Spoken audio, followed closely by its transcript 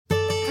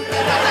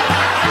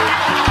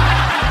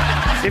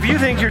If you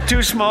think you're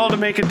too small to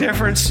make a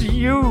difference,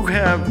 you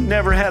have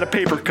never had a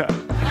paper cut.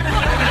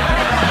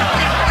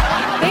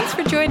 Thanks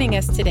for joining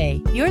us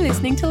today. You're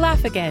listening to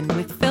Laugh Again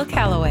with Phil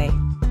Callaway.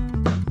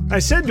 I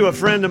said to a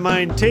friend of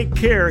mine, take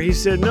care. He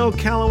said, no,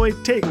 Callaway,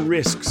 take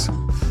risks.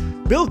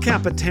 Bill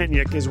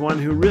Kapitaniuk is one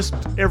who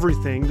risked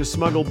everything to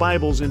smuggle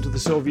Bibles into the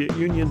Soviet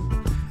Union.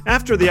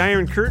 After the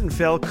Iron Curtain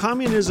fell,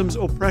 communism's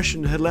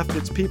oppression had left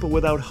its people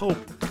without hope.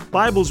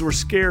 Bibles were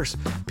scarce.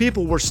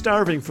 People were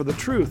starving for the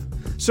truth.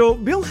 So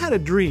Bill had a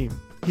dream.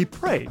 He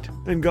prayed,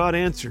 and God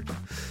answered.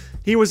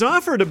 He was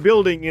offered a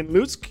building in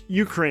Lutsk,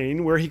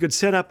 Ukraine, where he could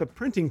set up a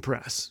printing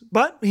press.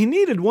 But he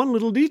needed one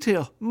little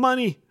detail,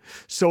 money.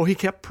 So he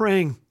kept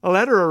praying. A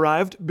letter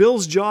arrived.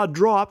 Bill's jaw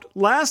dropped.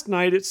 Last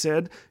night it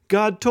said,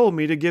 God told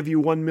me to give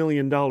you $1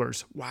 million.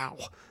 Wow.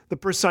 The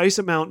precise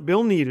amount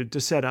Bill needed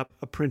to set up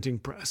a printing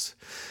press.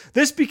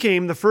 This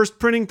became the first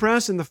printing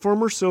press in the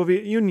former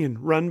Soviet Union,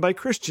 run by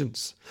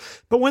Christians.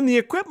 But when the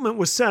equipment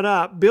was set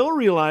up, Bill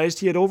realized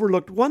he had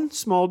overlooked one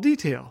small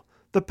detail.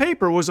 The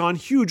paper was on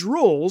huge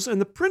rolls, and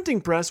the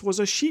printing press was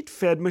a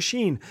sheet-fed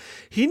machine.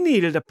 He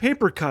needed a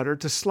paper cutter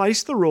to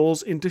slice the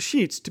rolls into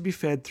sheets to be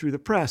fed through the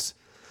press.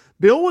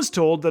 Bill was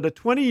told that a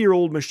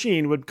 20-year-old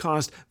machine would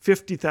cost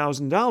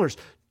 $50,000.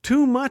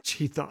 Too much,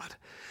 he thought.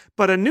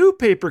 But a new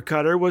paper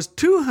cutter was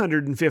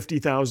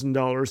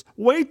 $250,000,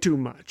 way too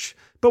much.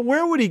 But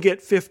where would he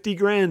get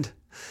 $50,000?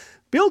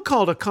 Bill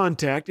called a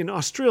contact in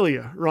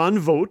Australia, Ron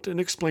Vogt, and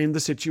explained the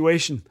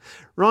situation.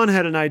 Ron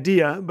had an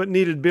idea, but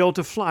needed Bill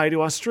to fly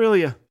to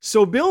Australia.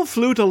 So Bill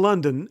flew to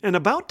London, and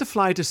about to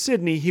fly to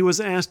Sydney, he was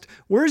asked,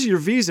 "Where's your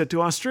visa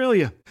to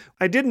Australia?"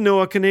 "I didn't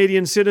know a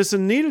Canadian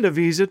citizen needed a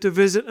visa to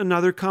visit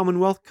another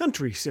Commonwealth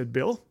country," said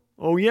Bill.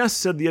 "Oh yes,"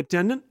 said the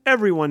attendant,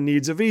 "everyone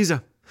needs a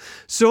visa."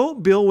 So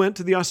Bill went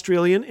to the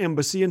Australian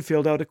embassy and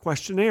filled out a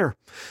questionnaire.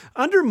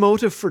 Under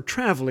motive for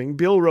traveling,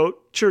 Bill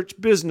wrote, "Church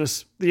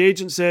business." The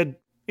agent said,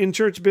 "In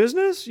church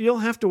business, you'll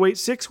have to wait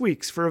 6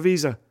 weeks for a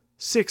visa."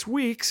 6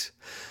 weeks?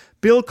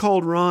 Bill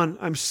called Ron.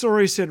 "I'm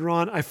sorry," said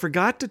Ron. "I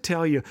forgot to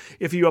tell you.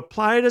 If you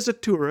applied as a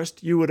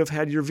tourist, you would have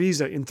had your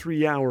visa in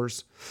 3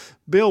 hours."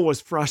 Bill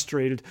was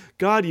frustrated.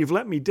 "God, you've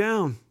let me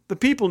down. The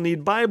people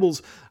need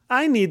Bibles.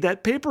 I need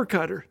that paper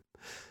cutter."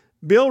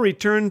 Bill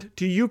returned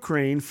to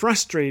Ukraine,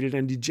 frustrated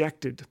and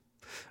dejected.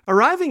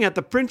 Arriving at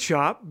the print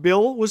shop,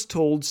 Bill was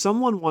told,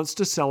 "Someone wants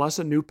to sell us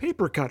a new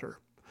paper cutter."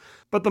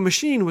 But the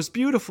machine was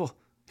beautiful.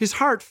 His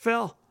heart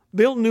fell.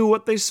 Bill knew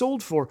what they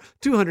sold for,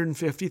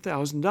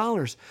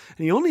 $250,000,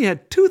 and he only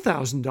had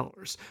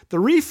 $2,000, the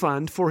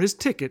refund for his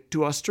ticket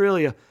to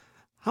Australia.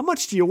 "How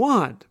much do you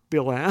want?"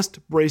 Bill asked,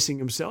 bracing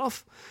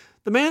himself.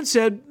 The man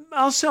said,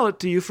 "I'll sell it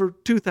to you for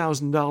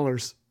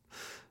 $2,000.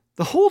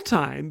 The whole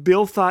time,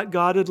 Bill thought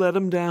God had let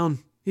him down.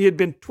 He had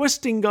been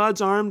twisting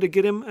God's arm to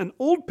get him an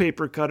old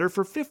paper cutter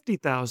for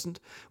 $50,000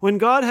 when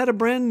God had a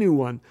brand new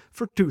one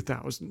for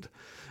 $2,000.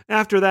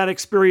 After that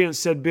experience,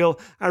 said Bill,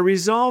 I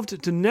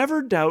resolved to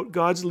never doubt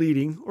God's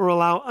leading or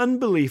allow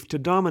unbelief to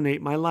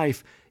dominate my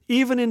life,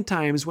 even in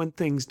times when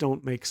things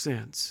don't make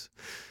sense.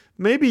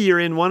 Maybe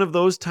you're in one of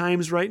those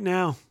times right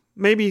now.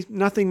 Maybe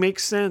nothing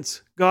makes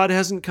sense. God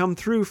hasn't come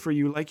through for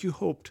you like you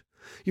hoped.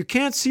 You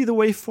can't see the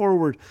way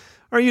forward.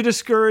 Are you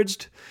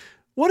discouraged?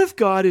 What if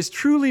God is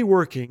truly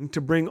working to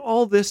bring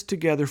all this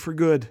together for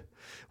good?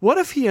 What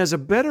if He has a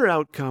better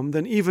outcome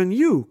than even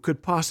you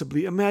could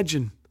possibly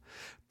imagine?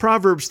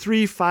 Proverbs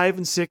 3, 5,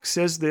 and 6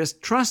 says this,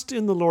 Trust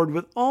in the Lord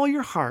with all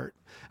your heart,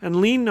 and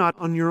lean not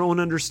on your own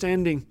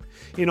understanding.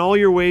 In all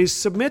your ways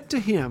submit to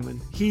Him, and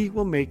He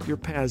will make your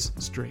paths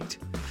straight.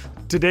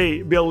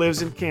 Today, Bill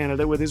lives in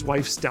Canada with his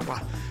wife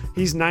Stella.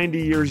 He's 90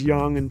 years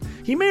young, and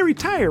he may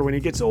retire when he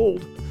gets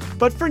old.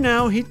 But for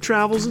now, he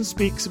travels and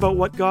speaks about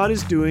what God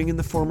is doing in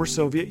the former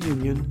Soviet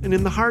Union and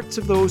in the hearts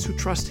of those who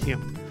trust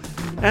Him.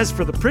 As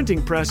for the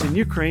printing press in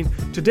Ukraine,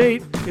 to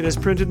date, it has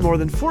printed more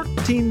than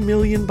 14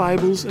 million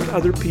Bibles and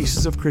other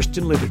pieces of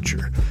Christian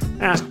literature.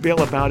 Ask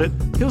Bill about it.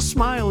 He'll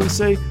smile and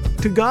say,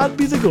 To God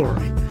be the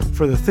glory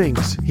for the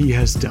things He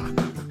has done.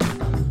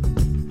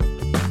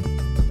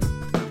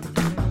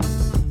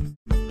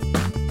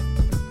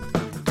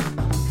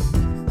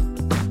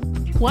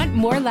 Want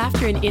more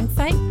laughter and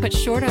insight, but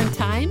short on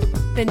time?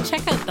 Then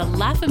check out the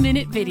Laugh a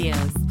Minute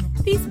videos.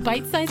 These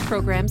bite-sized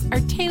programs are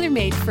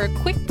tailor-made for a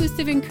quick boost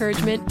of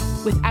encouragement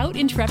without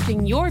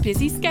interrupting your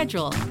busy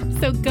schedule.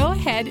 So go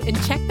ahead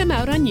and check them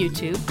out on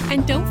YouTube,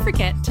 and don't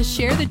forget to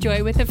share the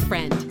joy with a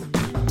friend.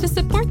 To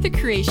support the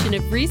creation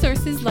of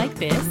resources like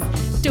this,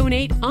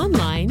 donate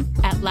online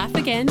at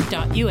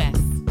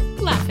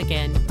laughagain.us. Laugh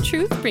Again,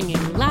 truth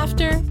bringing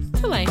laughter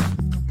to life.